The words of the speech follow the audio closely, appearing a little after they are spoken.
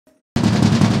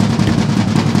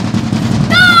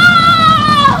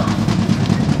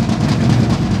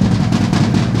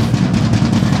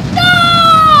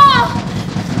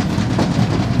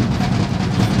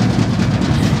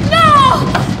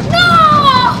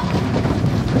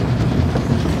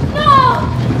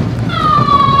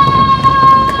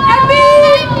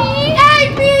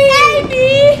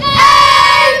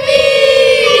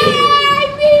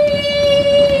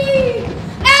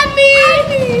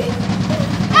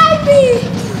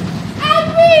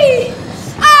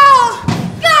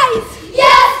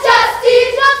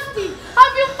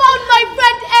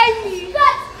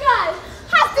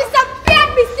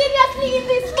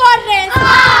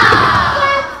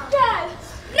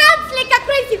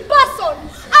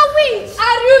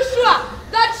Are you sure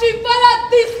that she followed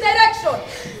this direction?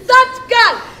 That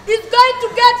girl is going to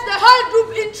get the whole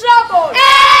group in trouble.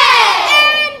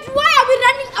 And why are we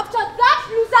running after that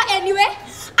loser anyway?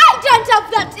 I don't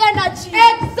have that energy.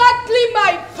 Exactly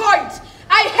my point.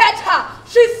 I hate her.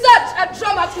 She's such a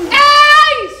drama queen.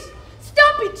 Hey!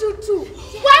 Stop it, Tutu.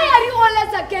 Why are you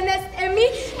always against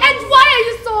Amy? And why are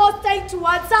you so hostile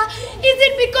towards her? Is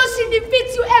it because she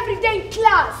defeats you every day in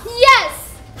class?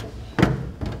 Yes.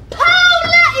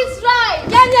 Paula is right.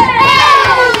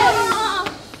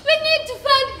 We need to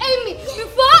find Amy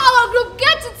before our group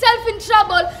gets itself in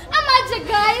trouble. Imagine,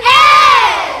 guys.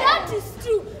 That is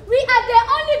true. We are the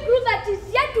only group that is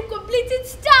yet to complete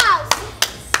its task.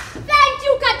 Thank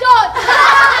you, Kadot.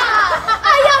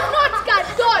 I am not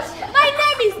Kadot. My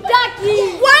name is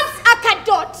Ducky. Once a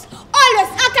Kadot,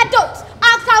 always a Kadot.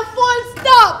 Aka full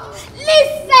stop.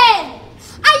 Listen,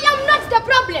 I am not the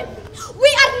problem. We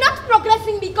are not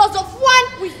progressing because of one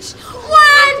witch.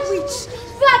 One witch.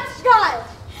 That girl,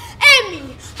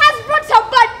 Amy, has brought a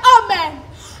bad omen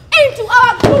into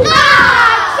our group.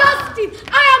 Justin,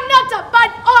 I am not a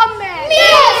bad omen.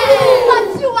 But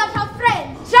you are her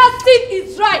friend. Justin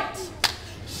is right.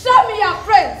 Show me your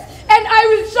friends, and I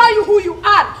will show you who you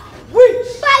are. Which?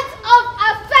 Birds of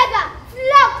a feather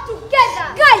flock together.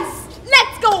 Guys,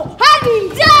 let's go. Hurry.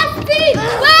 Justin,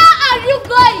 where are you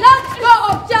going? Let's go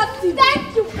of Justin.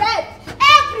 Thank you, Fred.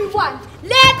 Everyone,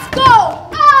 let's go.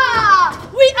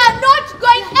 We are not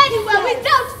going anywhere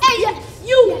without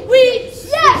we.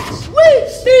 Yes,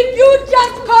 witch. Did you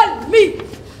just call me?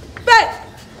 Beth,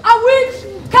 a witch,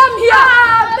 come here.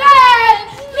 Ben,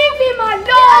 leave him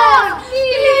alone.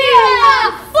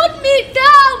 Please. Put me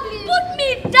down. Put me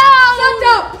down. Shut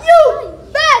up. You,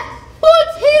 Beth, put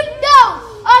him down.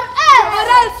 Or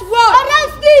else what? Or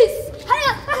else this.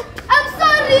 I'm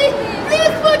sorry.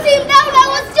 Please put him down. I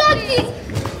was joking.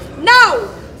 Now,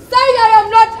 say I am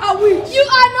not a witch. You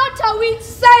are not a witch.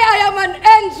 Say I am an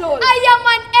angel. I am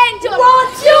an angel. What?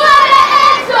 You are an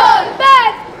angel.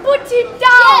 Beth, put him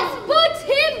down. Yes, put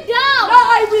him down. No,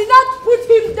 I will not put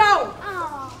him down.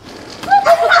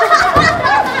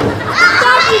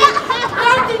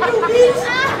 Daddy, you bitch.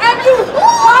 And you,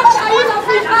 what are you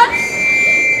laughing at?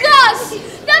 Gosh,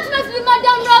 that must be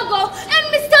Madame Rago and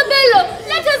Mr. Bello.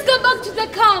 Let us go back to the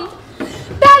camp.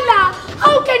 Bella,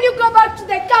 how can you go back to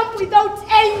the camp without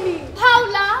Amy?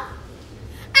 Paula,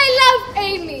 I love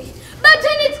Amy. But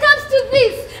when it comes to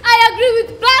this, I agree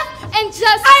with Beth and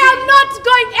Justin. I am not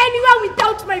going anywhere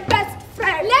without my best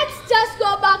friend. Let's just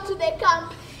go back to the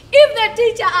camp. If the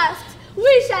teacher asks,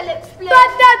 we shall explain.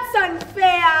 But that's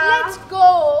unfair. Let's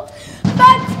go.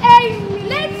 But Amy,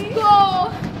 let's go.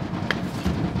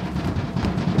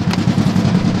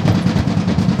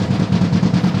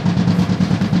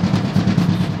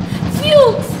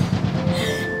 Fuchs!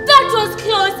 That was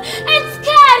close and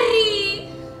scary!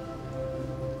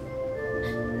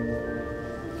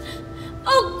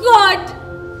 Oh God!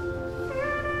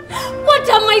 What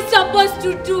am I supposed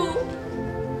to do?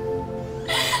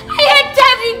 I hate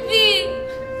everything!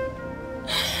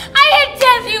 I hate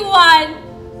everyone!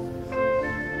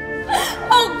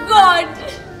 Oh God!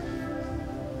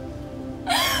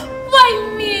 Why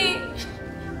me?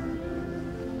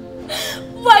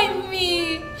 Why me?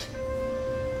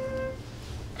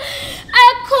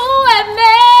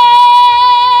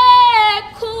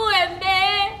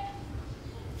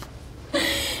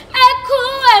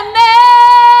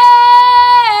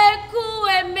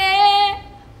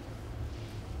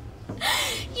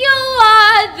 You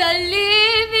are the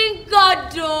living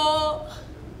God,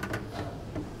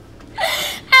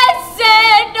 I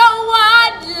said no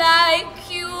one like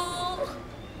you.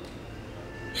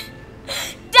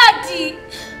 Daddy,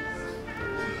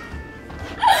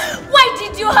 why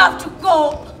did you have to go?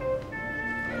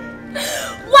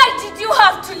 Why did you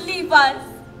have to leave us?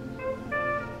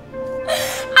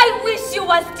 I wish you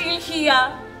were still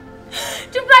here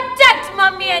to protect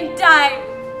Mommy and Dad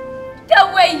the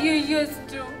way you used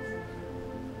to.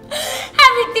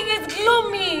 Everything is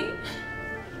gloomy.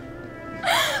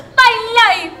 My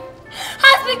life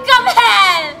has become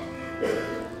hell.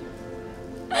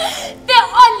 The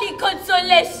only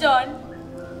consolation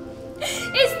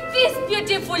is this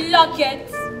beautiful locket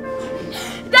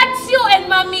that you and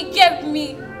Mommy gave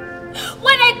me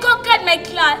when I conquered my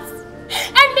class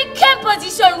and became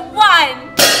position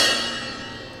 1.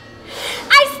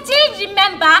 I still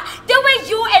remember the way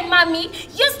you and Mommy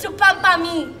used to pamper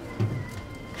me.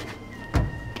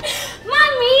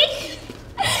 Mommy,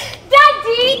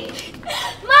 Daddy,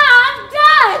 Mom,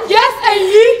 Dad. Yes,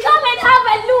 Amy? Come and have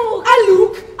a look. A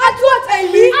look? At what,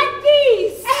 Amy? At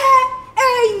this.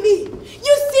 Amy,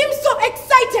 you seem so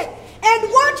excited. And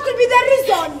what could be the reason?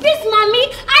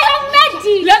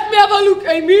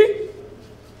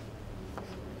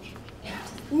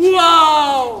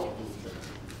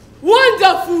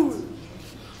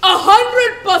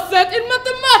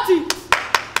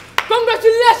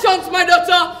 Congratulations, my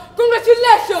daughter.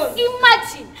 Congratulations.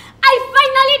 Imagine, I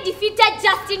finally defeated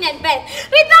Justin and Beth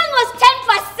with almost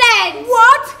 10%.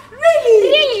 What? Really?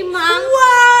 Really, Mom?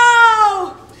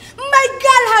 Wow! My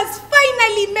girl has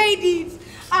finally made it.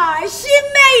 She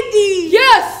made it.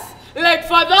 Yes, like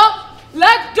father,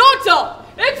 like daughter.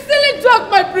 Excellent job,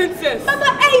 my princess.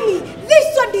 Mama Amy,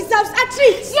 this one deserves a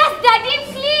treat. Yes, Daddy,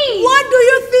 please. What do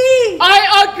you think?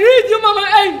 I agree with you, Mama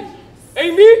Amy.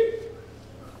 Amy,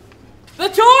 the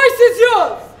choice is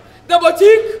yours. The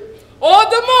boutique or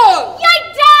the mall? Your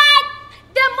dad!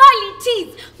 The mall it is.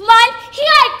 Mall,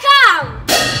 here I come.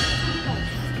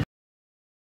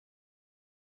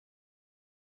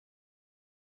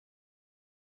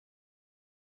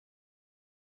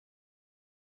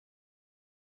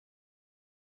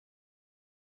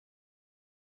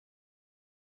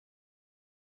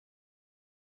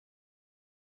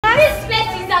 This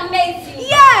place is amazing.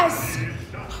 Yes.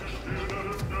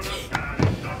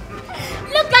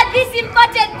 Look at this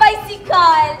imported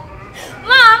bicycle.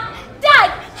 Mom, Dad,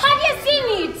 have you seen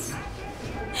it?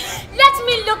 Let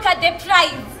me look at the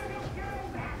price.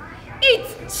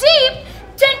 It's cheap,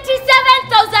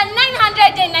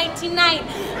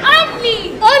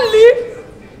 27,999. Only.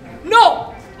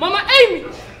 No, Mama Amy.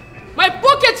 My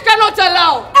pocket cannot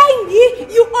allow. Amy,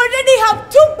 you already have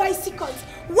 2 bicycles.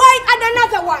 Why add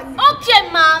another one? Okay,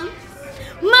 Mom.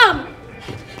 Mom,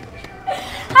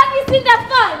 have you seen the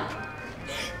phone?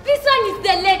 This one is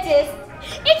the latest.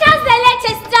 It has the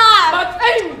latest stuff. But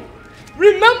Amy,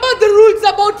 remember the rules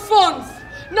about phones.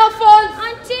 No phones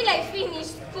Until I finish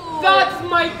school. That's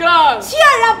my girl.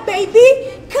 Cheer up, baby.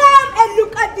 Come and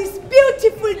look at this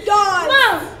beautiful doll.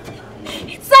 Mom,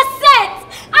 it's a set.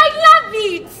 I love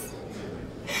it.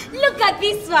 Look at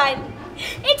this one.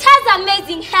 It has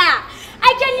amazing hair.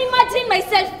 I can imagine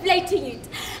myself plaiting it.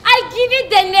 I give it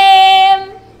the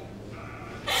name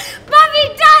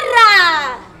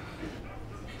Babidara.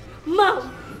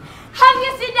 Mom, have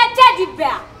you seen the teddy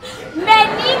bear?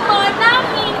 Many more,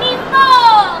 mini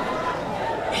more.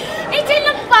 It will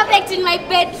look perfect in my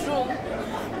bedroom.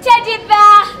 Teddy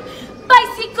bear,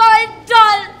 bicycle,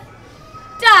 doll.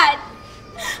 Dad,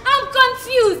 I'm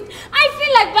confused. I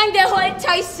feel like buying the whole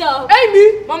toy shop.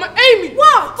 Amy, Mama Amy.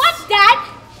 What? What, Dad?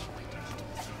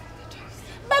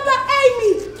 Mama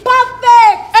Amy,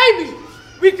 perfect. Amy,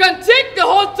 we can take the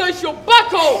whole toy show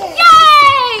back home.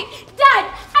 Yay! Dad,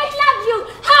 I love you.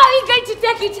 How are you going to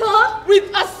take it home? With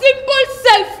a simple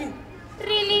selfie.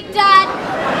 Really, Dad?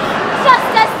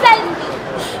 Just a selfie.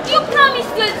 You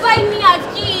promised you'll buy me a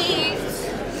gift.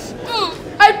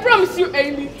 I promise you,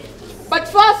 Amy. But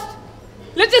first,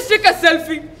 let us take a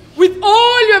selfie with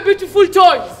all your beautiful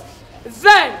toys.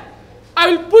 Then, I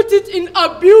will put it in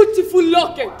a beautiful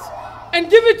locket and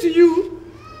give it to you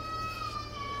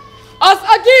as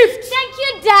a gift. Thank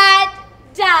you, Dad.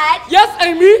 Dad? Yes,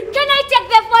 Amy? Can I take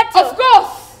the photo? Of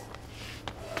course.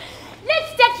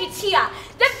 Let's take it here.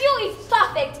 The view is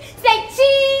perfect. Say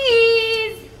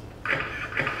cheese.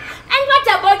 And what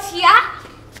about here?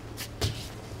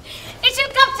 It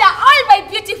should capture all my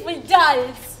beautiful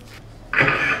dolls.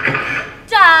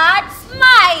 Dad,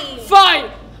 smile. Fine.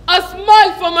 A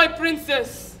smile for my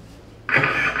princess.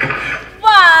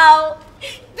 Wow.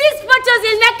 These photos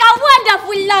will make a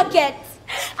wonderful locket.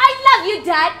 I love you,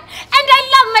 Dad. And I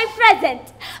love my present.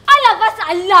 All of us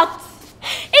are locked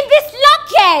in this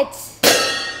locket.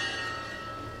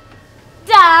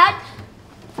 Dad,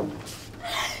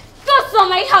 those are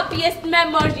my happiest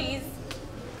memories.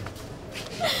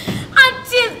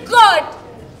 Until God,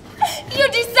 you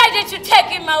decided to take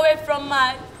him away from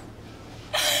us.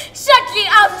 Shortly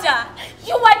after,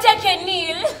 you were taken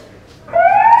ill.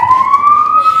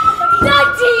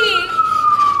 Daddy!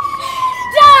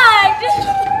 Dad!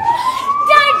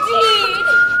 Daddy!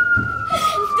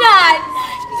 Dad!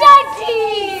 Daddy!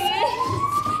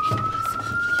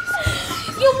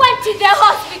 You went to the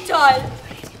hospital,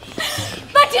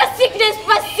 but your sickness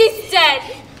persisted.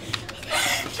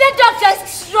 The doctors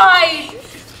tried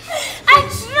and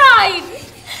tried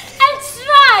and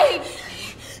tried,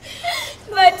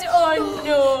 but oh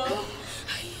no,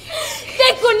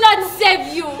 they could not save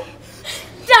you.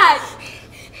 Dad,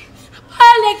 all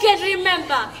I can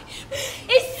remember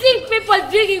is seeing people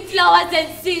bringing flowers and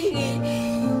singing.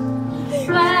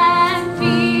 When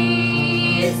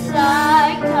peace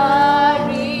like a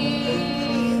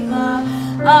river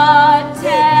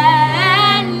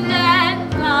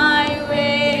attended my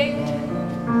way,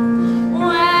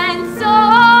 when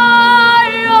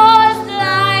sorrows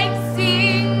like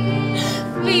sea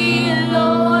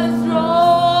billows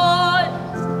roll,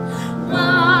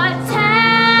 whatever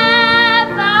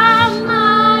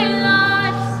my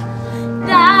lot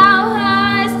thou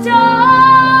hast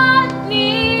done.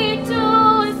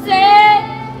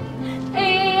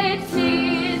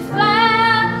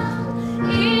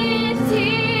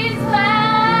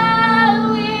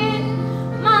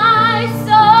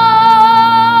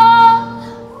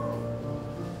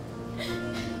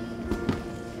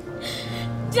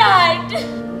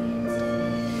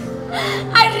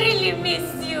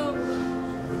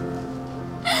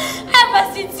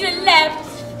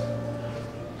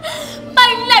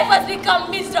 has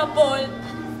become miserable.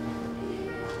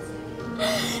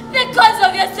 The cause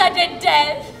of your sudden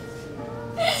death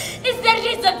is the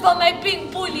reason for my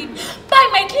being bullied by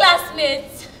my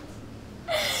classmates,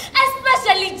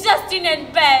 especially Justin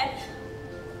and Beth.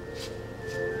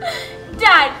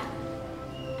 Dad,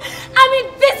 I'm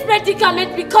in this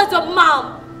predicament because of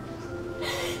Mom.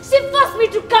 She forced me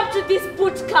to come to this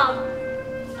boot camp.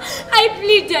 I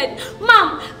pleaded,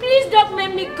 Mom, please don't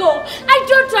make me go. I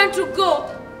don't want to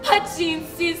go. But she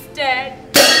insisted.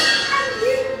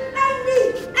 Amy!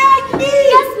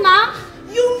 Yes, Mom?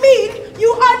 You mean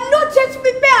you are not yet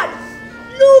prepared?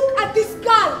 Look at this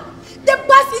girl. The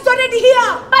bus is already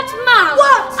here. But Mom,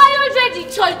 what? I already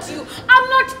told you. I'm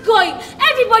not going.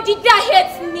 Everybody there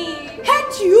hates me.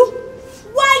 Hate you?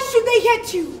 Why should they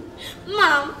hate you?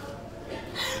 Mom,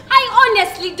 I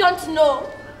honestly don't know.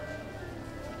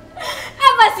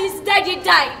 Ever since Daddy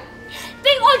died,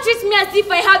 they all treat me as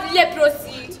if I have leprosy.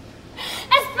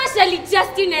 Especially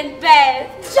Justin and Beth.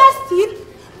 Justin?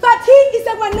 But he is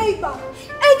our neighbor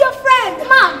and your friend.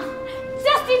 Mom,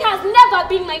 Justin has never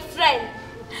been my friend.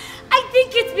 I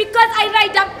think it's because I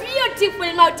ride a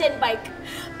beautiful mountain bike.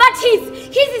 But his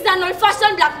is an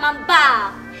old-fashioned black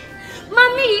mamba.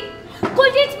 Mommy,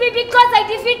 could it be because I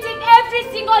defeat him every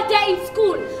single day in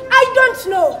school? I don't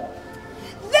know.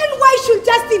 Then why should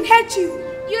Justin hate you?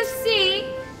 You see,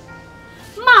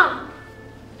 Mom,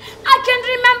 I can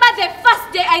remember the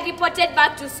first day I reported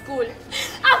back to school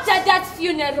after Dad's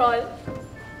funeral.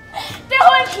 The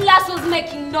whole class was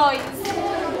making noise.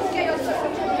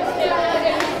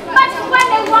 But when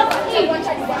I walked in,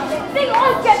 they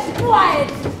all kept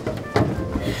quiet.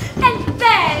 And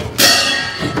then,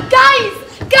 guys,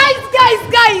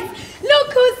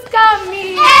 look who's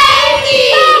coming.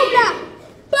 Amy!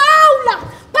 Paula!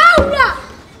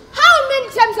 How many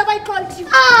times have I called you?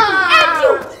 And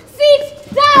you, sit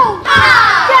down.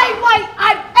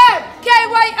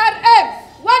 KYRM.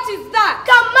 What is that?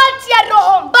 Kamati ya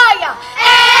roho mbaya.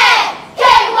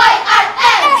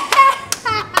 KYRM.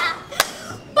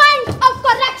 Point of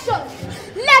correction.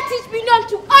 Let it be known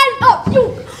to all of you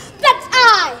that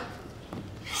I,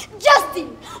 Justin,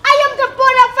 I am the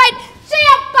bona fide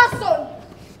chairperson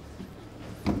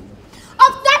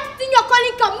of that thing you're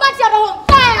calling Kamati ya roho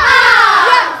mbaya.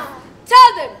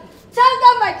 Yes. Tell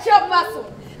them my chairperson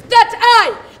that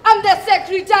I am the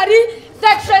secretary,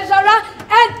 the treasurer,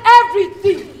 and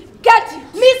everything. Get it?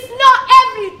 Miss, not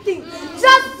everything.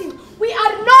 Justin, we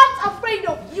are not afraid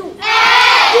of you.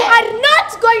 You are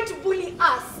not going to bully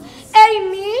us.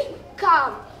 Amy,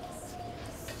 come.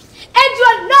 And you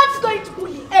are not going to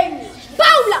bully Amy.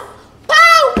 Paula!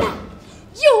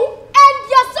 You and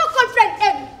your so-called friend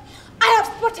Amy, I have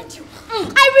spotted you.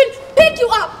 I will pick you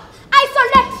up,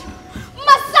 isolate you,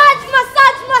 massage,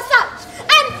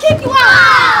 and kick you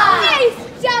out. Please,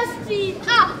 Justin.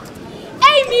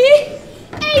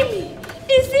 Amy,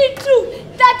 is it true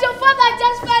that your father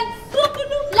just fell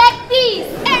like this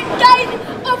and died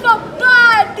of a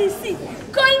bad disease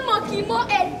called Mokimo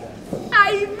and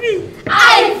Ivy?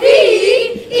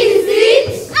 Is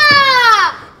it?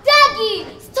 Daddy,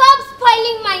 stop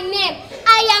spoiling my name.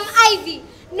 I am Ivy,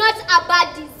 not a bad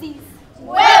disease.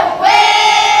 Well.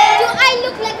 Do I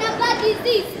look like a bad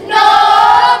disease? No.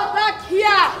 Come back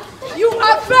here. You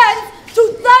are friends to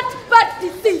that bad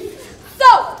disease. So,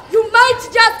 you might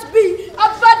just be a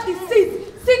bad disease.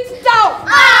 Sit down.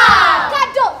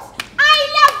 Kados, I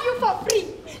love you for free.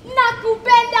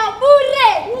 Nakupenda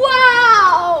bure.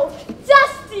 Wow.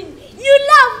 Justin, you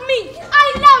love me. I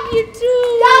love you too.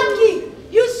 Yankee,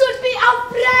 you should be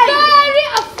afraid. Very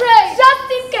afraid.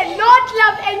 Justin cannot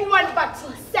love anyone but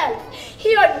himself. He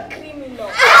is criminal.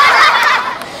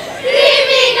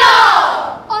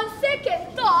 On second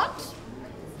thought,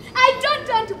 I don't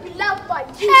want to be loved by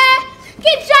you.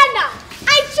 Kijana,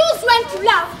 I choose when to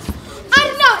love or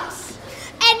not.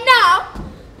 And now,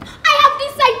 I have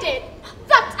decided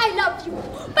that I love you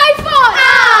by force.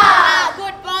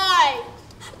 Good boy.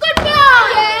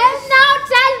 Yes. Now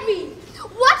tell me,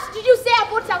 what did you say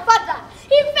about your father?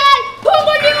 He fell.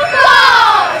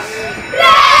 Gosh!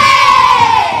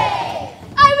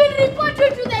 I will report you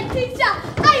to the teacher.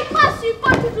 I must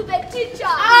report you to the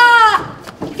teacher.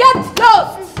 Get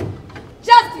lost.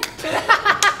 Justin.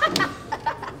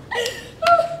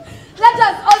 Let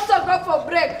us also go for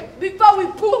break before we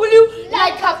pummel you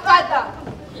like her father.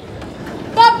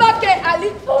 Baba ke Ali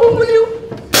pummel you.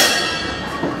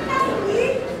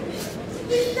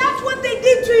 Is that what they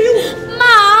did to you?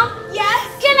 Mom, Yes?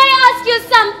 can I ask you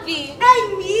something?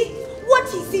 Amy, what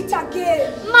is it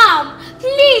again? Mom,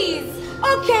 please.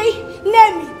 Okay,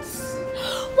 name it.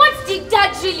 What did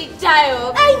Dad really die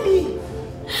of? Amy,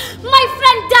 My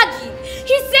friend Dougie,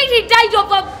 he said he of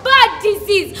a bad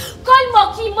disease called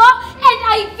Mokimo and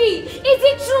IV. Is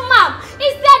it true, Mom?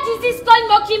 Is that disease called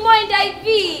Mokimo and IV?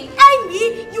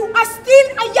 Amy, you are still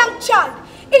a young child.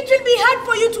 It will be hard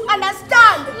for you to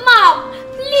understand. Mom,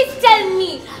 please tell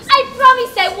me. I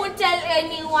promise I won't tell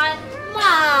anyone.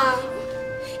 Mom.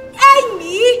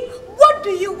 Amy, what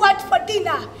do you want for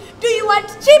dinner? Do you want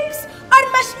chips or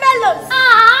marshmallows?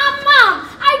 Mom,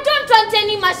 I don't want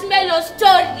any marshmallow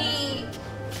story.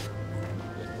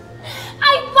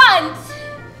 I want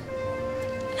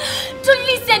to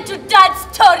listen to Dad's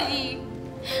story.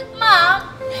 Mom,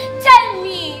 tell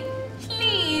me,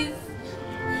 please.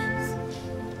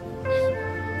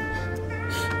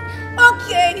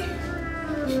 Okay,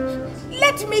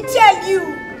 let me tell you.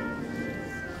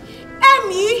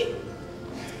 Amy,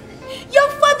 your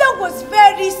father was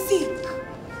very sick.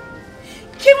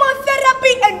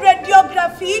 Chemotherapy and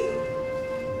radiography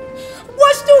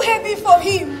was too heavy for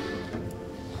him.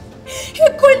 He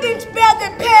couldn't bear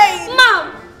the pain.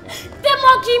 Mom, the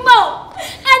Mokimo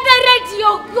and the radio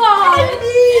god.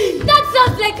 That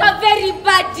sounds like a very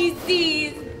bad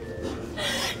disease.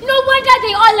 No wonder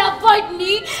they all avoid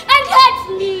me and hate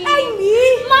me. Amy.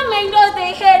 Mom, I know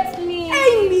they hate me.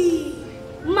 Amy.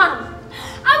 Mom,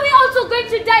 are we also going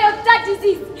to die of that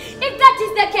disease? If that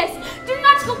is the case, do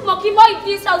not cook Mokimo in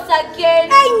this house again.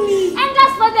 Amy. And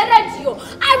as for the radio,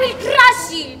 I will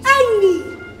crush it. Amy,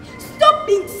 stop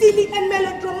being silly and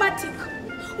melodramatic.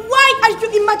 Why are you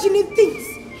imagining things?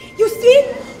 You see,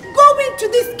 going to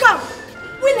this camp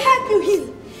will help you heal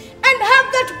and have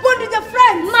that bond with a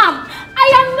friend. Mom, I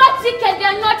am not sick and they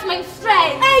are not my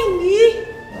friends. Amy.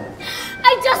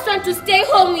 I just want to stay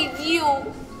home with you.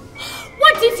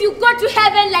 What if you go to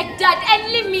heaven like that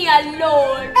and leave me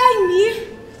alone? Amy.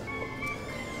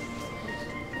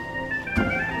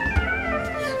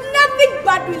 Nothing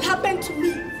bad will happen to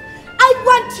me. I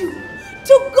want you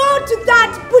to go to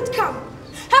that boot camp,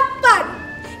 have fun,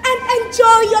 and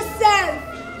enjoy yourself.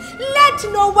 Let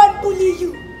no one bully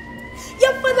you.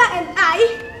 Your father and I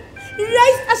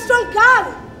raised a strong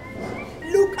girl.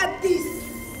 Look at this.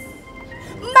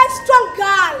 My strong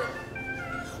girl.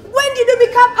 When did you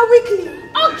become a weakling?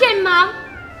 Okay, Mom.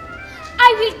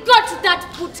 I will go to that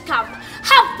boot camp,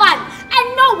 have fun,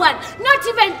 and no one, not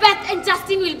even Beth and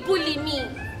Justin, will bully me.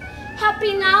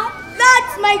 Happy now?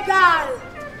 That's my girl.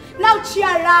 Now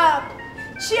cheer up.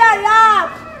 Cheer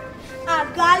up. A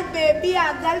girl baby,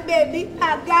 a girl baby,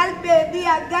 a girl baby,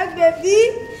 a girl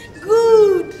baby.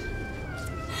 Good.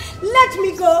 Let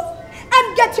me go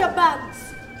and get your bags.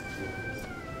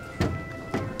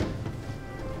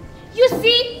 You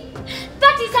see,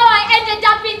 that is how I ended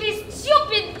up in this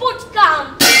stupid boot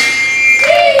camp.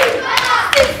 Steve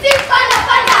Bana! Steve Bana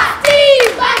Bana!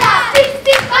 Steve Bana!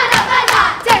 Steve Bana Bana!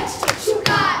 Tensho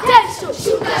shuka! Tensho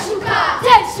shuka shuka!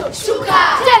 Tensho shuka!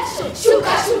 Tensho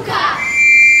shuka shuka!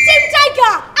 Team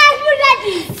Tiger, are you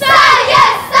ready? Sir,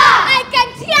 yes, sir! I can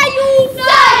hear you.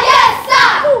 Sir, yes, sir!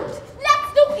 Good. Let's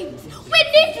do it. We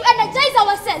need to energize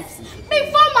ourselves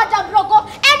before Madam Rogo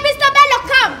and Mr. Bello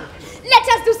come. Let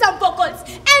us do some vocals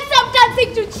and some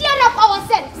dancing to cheer up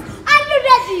ourselves. Are you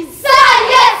ready? Sir,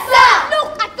 yes, sir!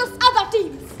 Look at those other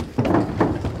teams.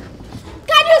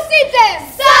 Can you see them?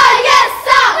 Sir, yes,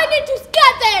 sir! We need to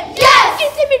scare them. Yes.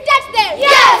 Intimidate them.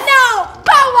 Yes. Now,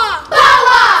 power.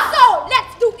 Power! So,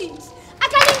 let's do it.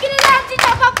 Akalingilila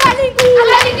tita papalingu.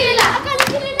 Akalingilila.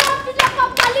 Akalingilila tita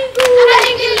papalingu.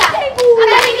 Akalingilila. Lingu.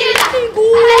 Akalingilila. Lingu.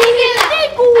 Akalingilila.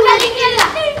 Lingu. Akalingilila.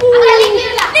 Lingu. Akalingilila.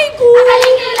 Lingu.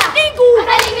 Akalingilila. Lingu.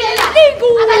 Akalingilila. Lingu.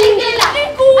 Akalingilila.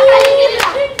 Lingu. Akalingilila.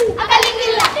 Lingu.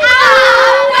 Akalingilila.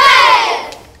 Amen.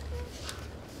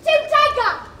 Team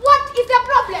Tiger, what is the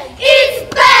problem? It's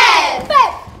bad!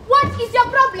 Beth, what is your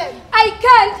problem? I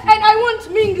can't and I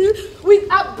won't mingle with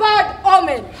a bad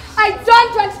omen. I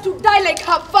don't want to die like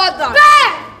her father.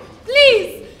 Beth,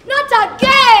 please, not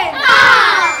again.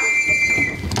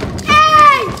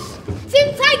 Hey, Team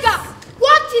Tiger,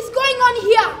 what is going on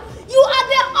here? You are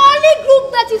the only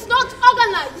group that is not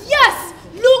organized. Yes,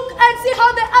 look and see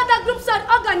how the other groups are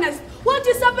organized. What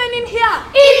is happening here?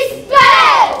 It's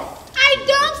bad! I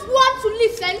don't want to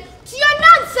listen to your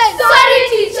nonsense. Sorry,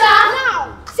 teacher.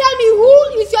 Now, tell me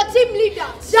who is your team leader?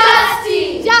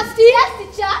 Justin. Justin? Yes,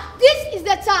 teacher. This is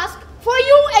the task for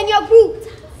you and your group.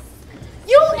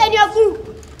 You and your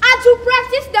group are to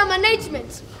practice the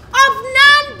management of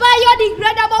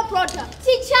non-biodegradable products.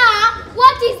 Teacher,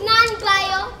 what is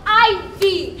non-bio? IV.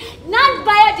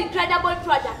 Non-biodegradable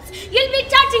products. You'll be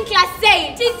taught in class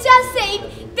 8. Teacher said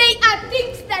they are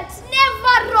things that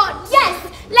never rot. Yes,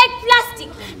 like plastic.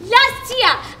 Last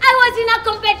year, I was in a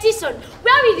competition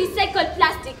where we recycled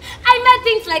plastic. I made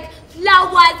things like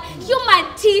flowers, human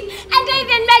teeth, and I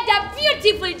even made a a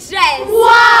beautiful dress.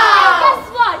 Wow! And guess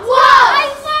what? Wow! I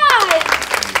won!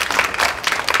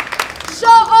 Show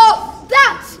off!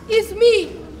 That is me!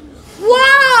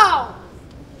 Wow!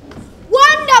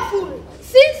 Wonderful!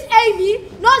 Since Amy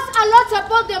knows a lot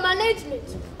about the management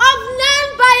of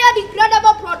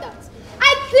non-biodegradable products,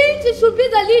 I think she should be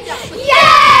the leader.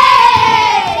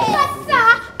 Yay! But sir,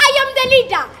 I am the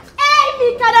leader. Amy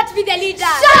cannot be the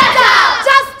leader. Shut up!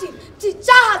 Justin,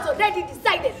 teacher has already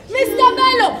decided. Mr.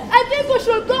 Bello, I think we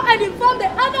should go and inform the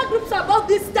other groups about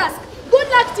this task. Good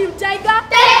luck, Team Tiger.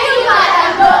 Thank you,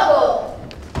 Madam Bobo.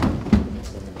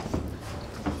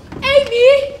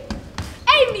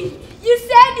 Amy, you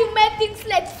said you made things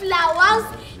like flowers,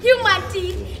 human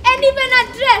teeth, and even a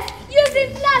dress using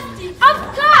plastic. Of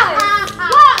course!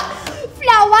 What?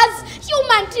 Flowers,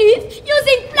 human teeth,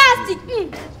 using plastic.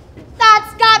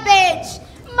 That's garbage.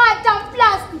 Madam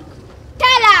Plastic,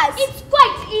 tell us. It's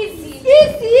quite easy.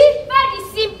 Easy? Very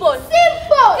simple.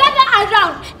 Simple. Gather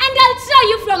around and I'll show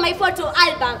you from my photo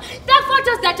album the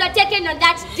photos that were taken on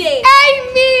that day.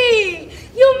 Amy,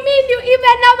 you mean you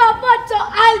even have a photo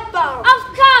album? Of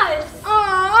course.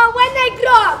 Oh, when I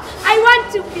grow up, I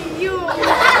want to be you.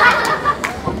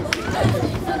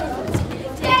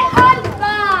 The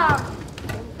album.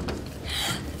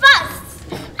 First,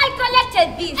 I collected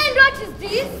this. And what is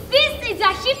this? This is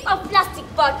a heap of plastic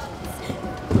bottles.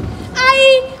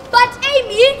 But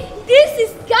Amy, this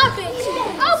is garbage.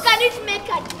 How can it make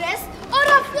a dress or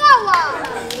a flower?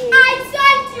 I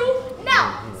told you.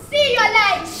 Now, see your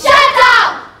light. Shut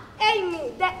up!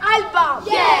 Amy, the album.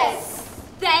 Yes.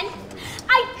 Then,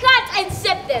 I cut and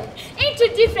shaped them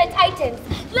into different items,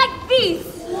 like these.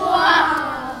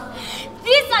 Wow.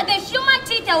 These are the human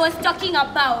teeth I was talking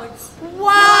about.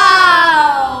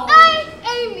 Wow.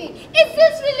 Amy, is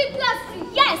this really plastic?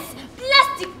 Yes,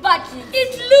 plastic bottles.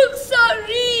 It looks so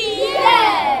real.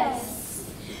 Yes.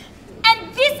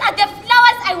 And these are the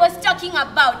flowers I was talking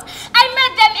about. I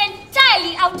made them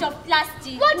entirely out of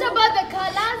plastic. What about the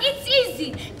colors? It's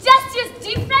easy. Just use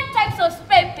different types of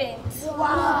spray paint.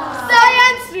 Wow.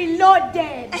 Science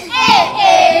reloaded.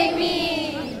 Hey,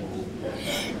 Amy.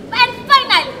 And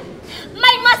finally,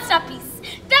 my masterpiece,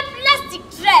 the plastic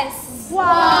dress.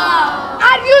 Wow.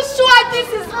 Are you sure this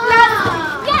is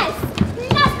plastic? Yes,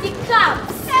 plastic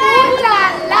cups. Ooh la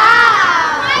la.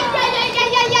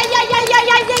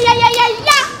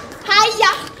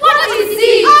 Hiya. What is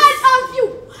this? All of you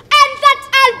and that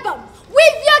album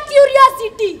with your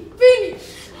curiosity. Finish.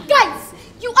 Guys,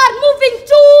 you are moving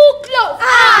too close.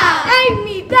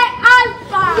 Amy, the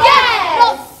album.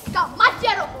 Yes.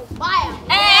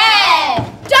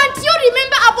 Don't you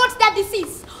remember about that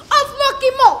disease of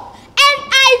Mokimo and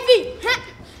IV?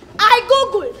 I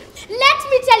googled. Let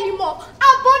me tell you more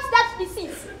about that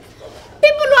disease.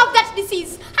 People who have that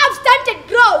disease have stunted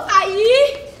growth.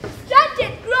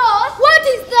 Stunted growth? What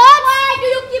is that? Why do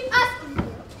you keep asking me?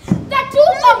 The two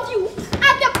of you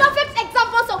are the perfect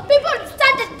examples of people with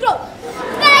stunted growth.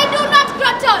 They do not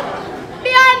grow tall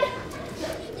beyond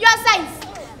your size.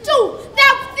 Two, they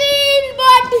have thin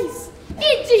bodies.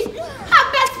 E.g., her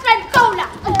best friend Paula.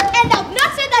 And I've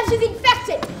not said that she's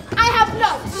infected. I have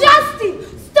not. Justin,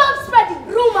 stop spreading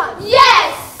rumors.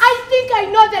 Yes. I think I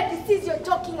know the disease you're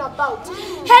talking about.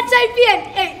 HIV and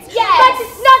AIDS. Yes. But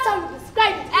it's not how you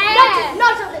describe it. That is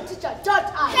not how the teacher taught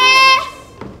us.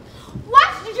 What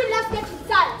did you last get in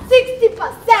science? 60%.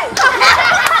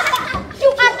 You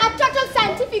are a total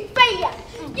scientific failure.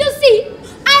 You see,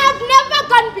 I have never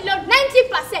gone below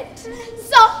 90%.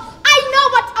 So, I know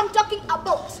what I'm talking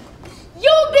about.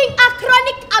 You being a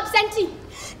chronic absentee.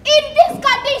 In this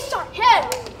condition here,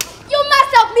 you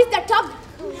must have missed the topic.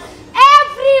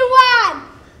 Everyone,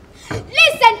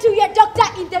 listen to your doctor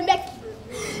in the making.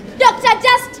 Dr.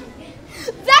 Justin,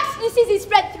 that disease is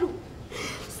spread through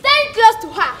staying close to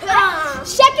her,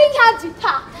 shaking hands with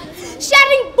her,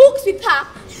 sharing books with her,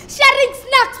 sharing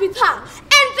snacks with her,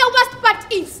 and the worst part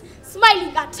is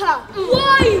smiling at her.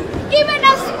 Why? Even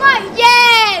a smile?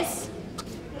 Yes.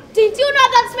 Did you know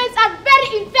that smiles are very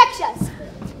infectious?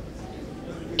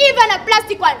 Even a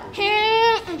plastic one.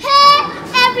 Hey,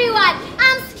 everyone,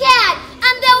 I'm scared.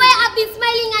 And the way I've been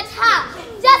smiling at her,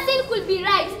 Justin could be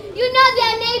right. You know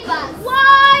they're neighbors.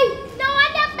 Why? No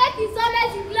wonder Beth is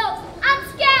always in gloves. I'm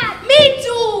scared. Me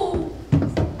too.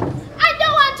 I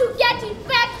don't want to get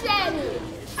infected.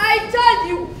 I tell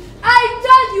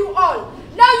you all.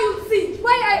 Now you see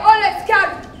why I always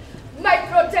carry my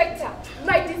protector,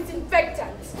 my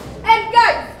disinfectant. And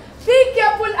guys, be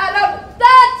careful around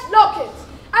that locket.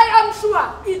 I am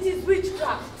sure it is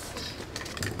witchcraft.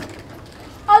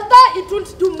 Although it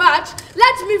won't do much,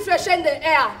 let me freshen the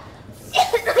air.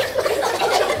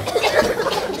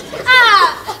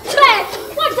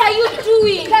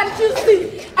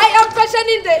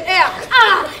 in the air.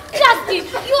 Ah, Justin,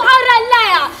 you are a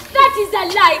liar. That is a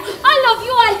lie. All of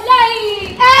you are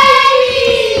lying.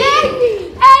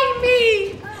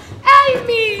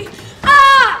 Amy!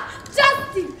 Ah,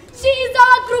 Justin, she is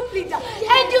our group leader,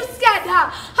 and you scared her.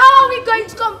 How are we going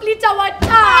to complete our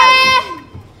task?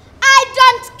 I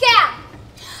don't care.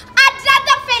 I'd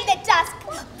rather fail the task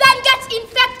than get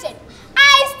infected.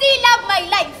 I still love my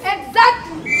life.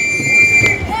 Exactly.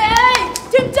 Hey,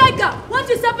 Team Tiger, what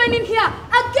is happening here?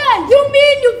 Again? You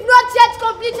mean you've not yet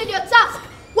completed your task?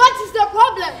 What is the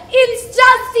problem? It's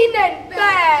Justin and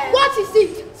Ben. What is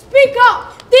it? Speak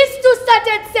up. These two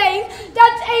started saying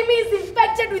that Amy is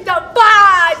infected with a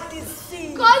bad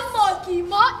disease called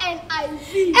Mokimo and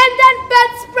IV. And then Ben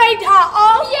sprayed her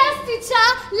off. Yes, teacher,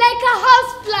 like a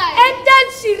housefly. And then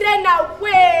she ran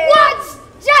away. What?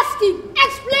 Justin,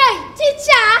 explain.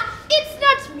 Teacher, it's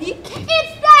not me,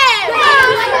 it's them.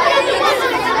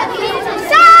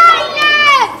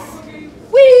 Silence!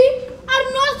 We are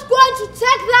not going to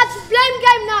take that blame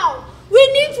game now. We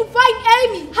need to find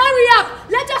Amy. Hurry up.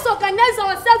 Let us organize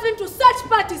ourselves into search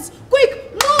parties.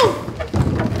 Quick, move.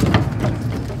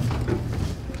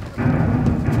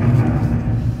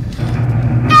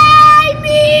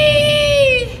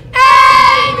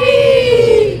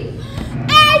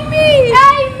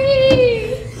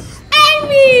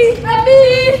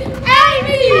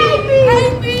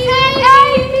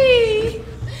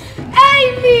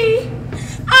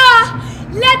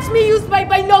 Let me use my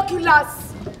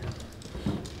binoculars.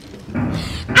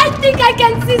 I think I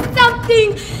can see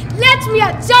something. Let me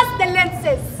adjust the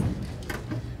lenses.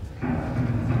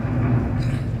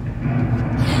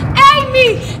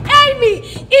 Amy,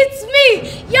 it's me,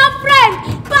 your friend,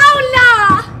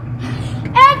 Paula.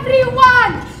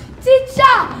 Everyone,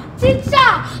 teacher,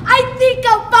 I think I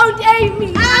found Amy.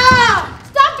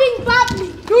 Stop being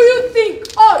babbling. Do you think?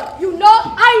 Oh, you know?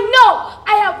 I know.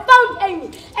 I have found Amy.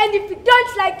 And if you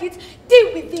don't like it,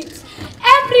 deal with it.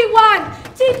 Everyone,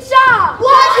 teacher.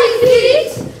 What is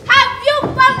it? Have you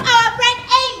found our friend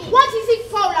Amy? What is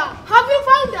it, Paula? Have you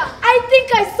found her? I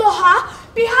think I saw her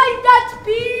behind that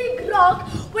big rock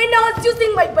when I was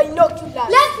using my binoculars.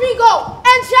 Let me go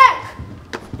and check.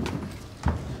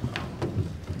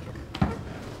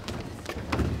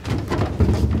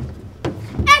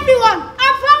 Everyone, I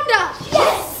found her.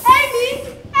 Yes.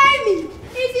 Amy,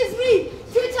 it is me,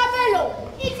 Teacher Bello.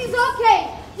 It is okay.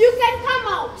 You can come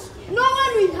out. No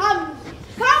one will harm you.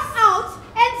 Come out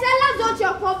and tell us what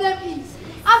your problem is.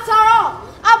 After all,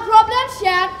 a problem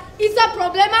shared is a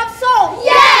problem I've solved.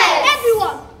 Yes.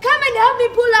 Everyone, come and help me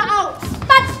pull her out.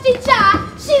 But teacher,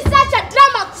 she's such a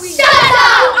drama queen. Shut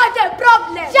up! You are the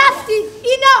problem. Justin,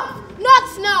 enough. Not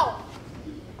now.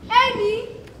 Amy,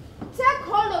 take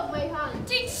hold of my hand.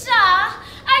 Teacher,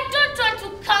 I don't want to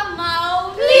come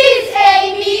out. Please,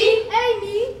 Amy.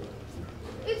 Amy,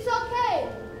 it's okay.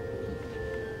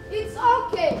 It's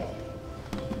okay.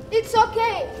 It's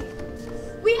okay.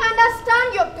 We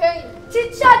understand your pain.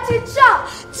 Teacher,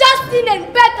 Justin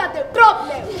and Beth are the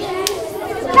problem.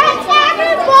 Can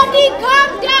everybody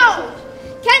calm down?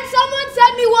 Can someone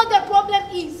tell me what the problem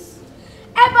is?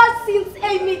 Ever since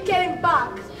Amy came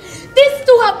back, these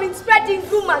two have been spreading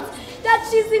rumors that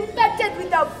she's infected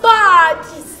with a bad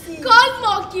disease called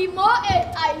Mokimo and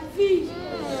IV.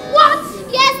 What?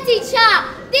 Yes, teacher.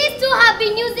 These two have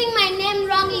been using my name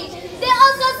wrongly. They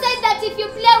also said that if you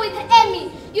play with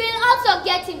Amy, you will also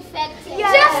get infected.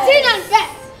 Yes. Justin and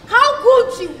Beth, how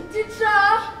could you? Teacher,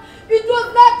 it was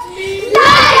not me.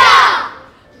 Liar!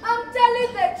 I'm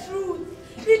telling the truth.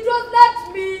 It was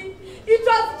not me. It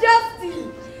was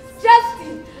Justin.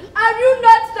 Justin, are you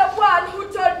not the one who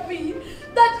told me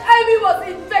that Amy was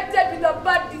infected with a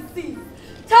bad disease?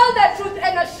 Tell the truth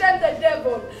and shame the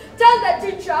devil. Tell the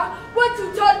teacher what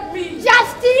you told me.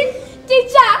 Justin,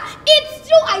 teacher, it's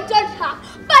true I told her,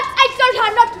 but I told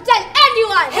her not to tell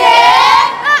anyone. Hey!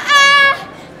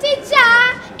 Teacher,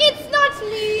 it's not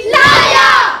me.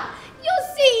 Liar! You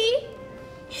see,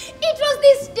 it was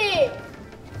this day.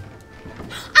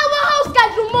 Our house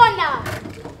girl Rumona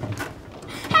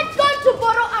had gone to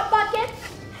borrow a bucket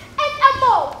and a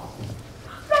mop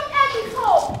from Amy's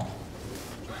home.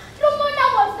 Rumona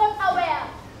was not aware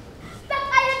that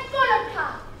I had followed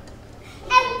her.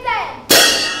 And then,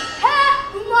 hey,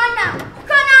 Rumona,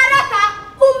 kona haraka,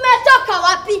 umetoka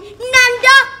wapi?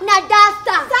 Nanda na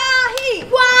dasta. Sahi.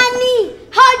 Kwani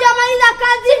haujamaliza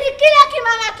kazini? Kila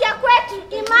kimang'akia kwetu,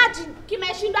 imagine,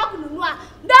 kimeshindwa kununua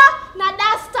ndo na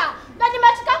dasta. Na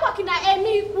nimetoka kwa kina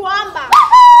Amy kuomba.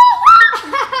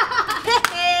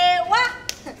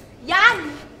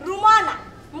 Yani, Rumona,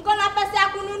 mko na pesa ya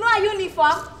kununua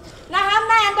uniform na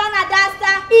hamna ya ndo na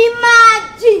dasta.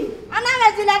 Imagine. Mbona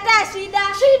umeziletea shida?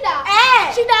 Shida?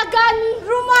 Shida gani?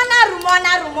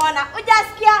 Rumona.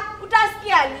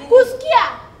 Utasikia nini?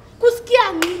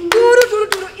 Kusikia nini?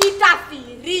 Duru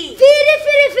itafiri.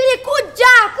 Firi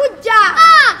kuja.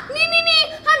 Nini?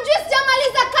 Hamjui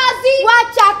sijamaliza kazi.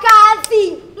 Wacha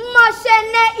kazi.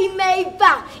 Moshene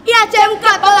imeiva.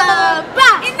 Inachemka baba.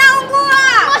 Inaungua.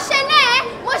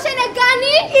 Moshene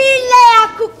gani? Ile ya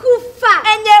kukufa.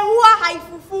 Enye huwa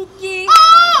haifufuki.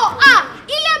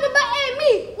 Ile baba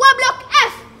Amy wa block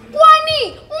F.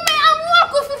 Kwani umeamua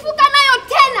kufufuka nayo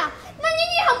tena? Na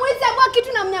nyinyi hamwezi amua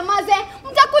kitu na mnyamaze.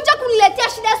 Mtakuja kuniletea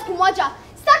shida siku moja.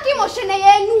 Sitaki moshene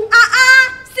yenu.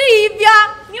 Si hivyo.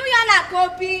 Ni huyo ana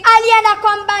kopi. Alienda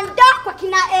kwa mbando kwa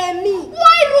kina Amy.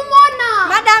 Why Rumona?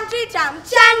 Madam Twitter,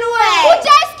 mchanue.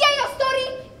 Ujaisikia hiyo story?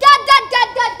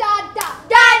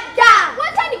 Dada.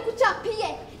 Wacha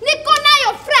nikuchapie. Niko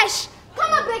nayo fresh.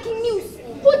 Kama breaking news.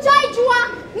 Ujaijua?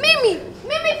 Mimi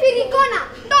Firikona.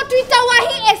 Ndo Twitter wa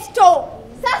hii esto.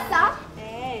 Sasa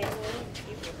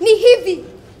ni hivi.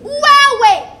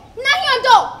 Wewe na hiyo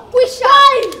ndo kwisha.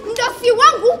 Mdosi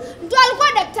wangu ndo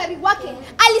alikuwa daktari wake.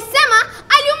 Alisema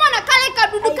aliumwa na kale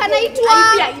kadudu kanaitwa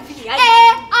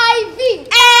IV.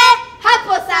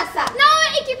 Hapo sasa. Na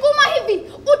wewe ikikuma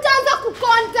hivi utaanza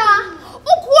kukonda.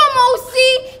 Ukuwa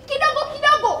mweusi kidogo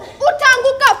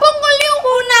utaanguka bunguliu,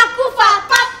 unakufa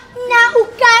pap na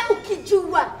ukae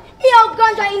ukijua. Hiyo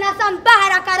ugonjwa inasambaa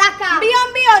haraka.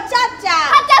 Mbio chacha.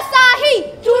 Hata saa hii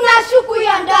tunashuku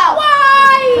hiyo ndawa.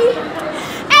 Why?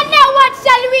 And now what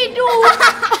shall we do?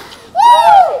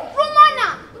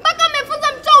 Rumona, mpaka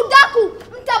amefunza mcha udaku.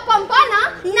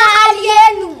 Mtapambana na hali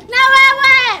yenu. Na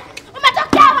wewe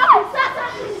umetokea wapi sasa?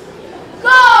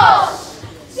 Gosh!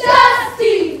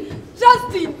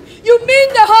 Justin, you mean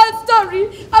the whole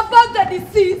story about the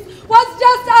disease was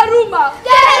just a rumor? The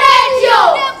radio!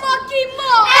 The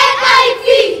Mokimo! NIV!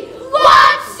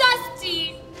 What?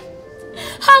 Justin!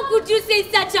 How could you say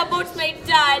such about my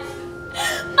dad?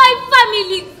 My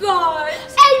family, God!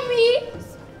 Amy!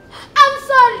 I'm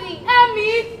sorry!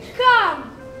 Amy, come!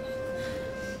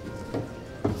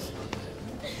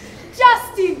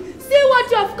 Justin, see what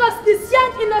you have caused this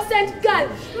young innocent girl.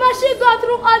 Must she go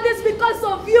through all this because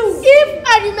of you? If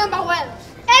I remember well,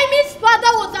 Amy's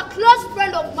father was a close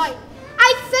friend of mine.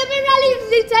 I severally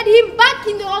visited him back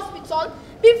in the hospital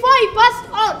before he passed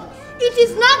on. It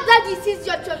is not that disease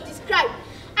you have described.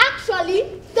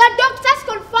 Actually, the doctors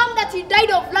confirmed that he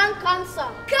died of lung cancer.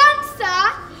 Cancer?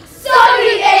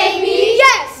 Sorry, Amy.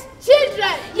 Yes,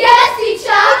 children. Yes,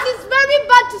 teacher. It is very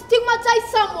bad to stigmatize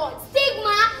someone.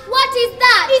 Stigma? What is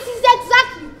that? It is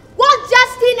exactly what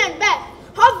Justin and Beth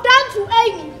have done to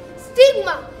Amy.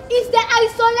 Stigma is the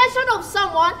isolation of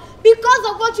someone because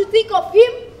of what you think of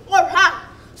him or her.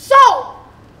 So,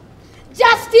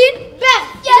 Justin, Beth.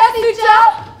 Yes, teacher.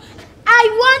 I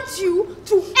want you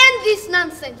to end this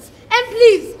nonsense. And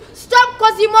please, stop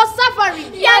causing more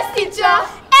suffering. Yes, teacher.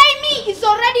 Amy is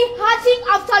already hurting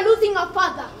after losing her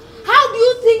father. How do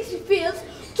you think she feels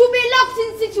to be locked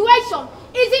in situation?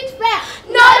 Is it fair?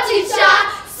 No, teacher.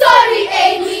 Sorry,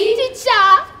 Amy.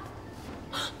 Teacher,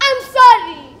 I'm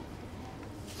sorry.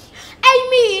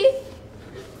 Amy,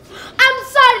 I'm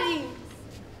sorry.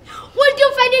 Would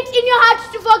you find it in your heart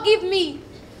to forgive me?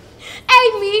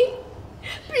 Amy,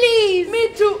 please.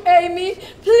 Me too, Amy.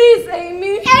 Please,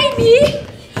 Amy. Amy?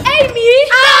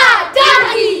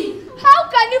 Daddy! How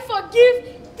can you forgive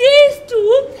these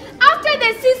two after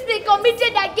the sins they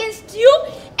committed against you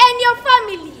and your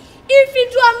family? If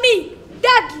it were me,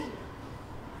 Daddy.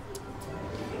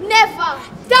 Never.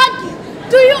 Daddy,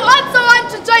 do you also want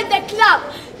to join the club?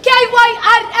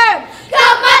 KYRM.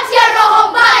 Kamati ya roho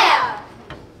mbaya.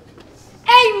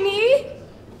 Amy,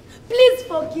 please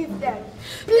forgive them.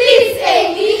 Please,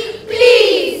 Amy.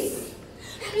 Please.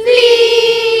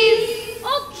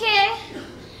 Okay,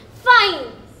 fine.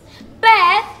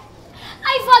 Beth,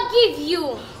 I forgive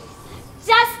you.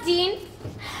 Justin,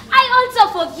 I also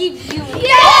forgive you.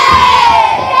 Yay!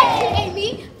 Thank you, Amy.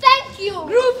 Thank you.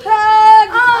 Group hug!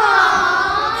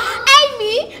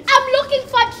 Amy, I'm looking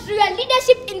forward to your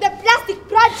leadership in the plastic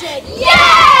project.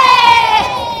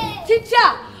 Yay! Teacher,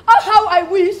 oh how I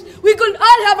wish we could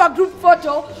all have a group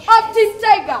photo of Team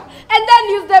Tiger and then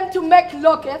use them to make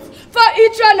lockets for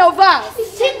each one of us.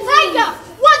 Team Tiger,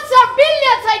 what's a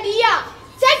brilliant idea?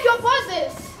 Take your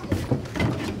poses.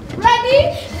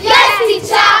 Ready? Yes,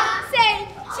 teacher. Say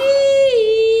cheese.